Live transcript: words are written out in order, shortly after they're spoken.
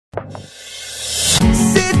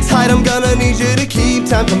Sit tight, I'm gonna need you to keep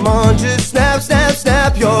time. Come on, just snap, snap,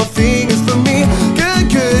 snap your fingers for me. Good,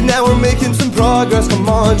 good, now we're making some progress. Come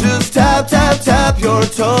on, just tap, tap, tap your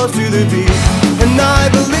toes to the beat. And I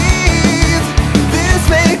believe this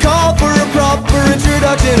may call for a proper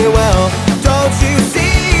introduction. And well, don't you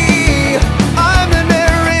see, I'm the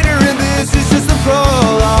narrator and this is just the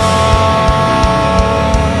prologue.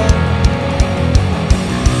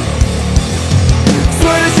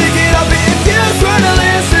 Swear to shake it up if you swear to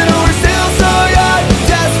listen. Oh, we're still so young,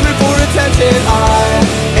 desperate for attention. I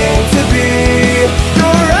aim to be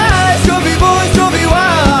your eyes, trophy boys, trophy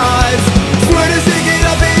wives. Swear to shake it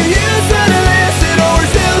up if you swear to listen. Oh, we're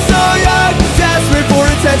still so young, desperate for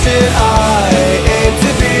attention. I aim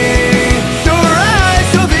to be your eyes,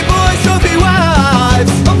 trophy boys, trophy wives.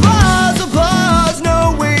 Applause, applause,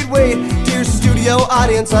 no wait, wait. Dear studio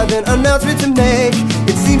audience, I've an announcement to make.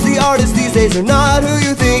 It seems the artists these days are not who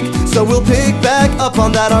you think, so we'll pick back up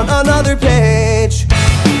on that on another page.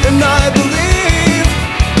 And I believe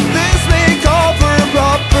this may call for a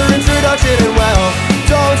proper introduction. And well,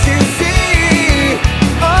 don't you see,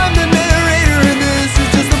 I'm the narrator and this is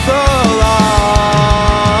just the prologue.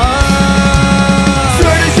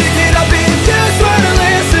 Swear to shake it up if you swear to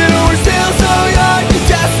listen. Oh, we're still so young,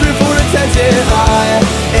 desperate for attention. I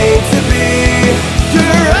aim to be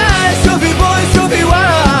your eyes, trophy boys, trophy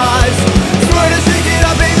wives. Swear to shake it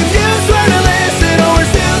up if you swear to listen. Oh, we're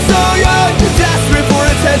still so young, desperate for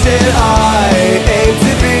attention. I aim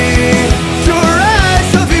to be your eyes,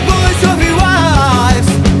 trophy boys, trophy wives.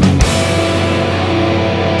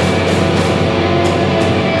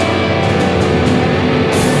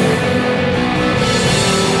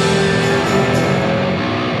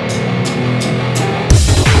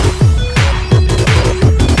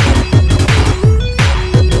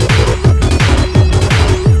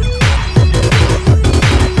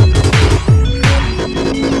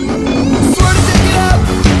 Swear to shake it up,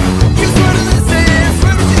 you swear to listen.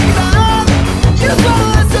 Swear to shake it up, you swear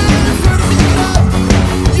to listen. Swear to shake it up,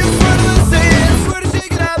 you swear to listen. Swear to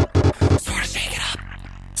shake it up, swear to shake it up.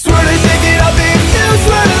 Swear to shake it up if you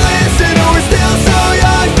swear to listen. Oh, we're still so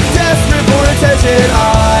young, desperate for attention.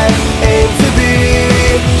 I aim to be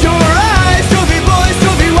your eyes, trophy boys,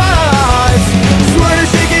 trophy wives. Swear to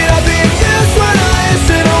shake it up if you swear to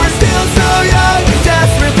listen. Oh, we're still so young,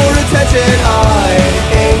 desperate for attention. I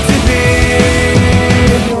aim to be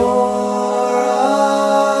your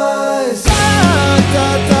eyes. Da, da,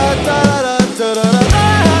 da, da, da, da,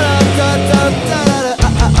 da, da, da, da, da, da, da,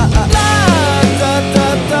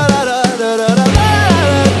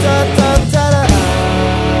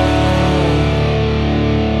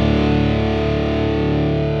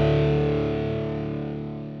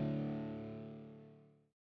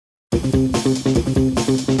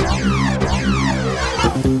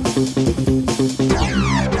 da.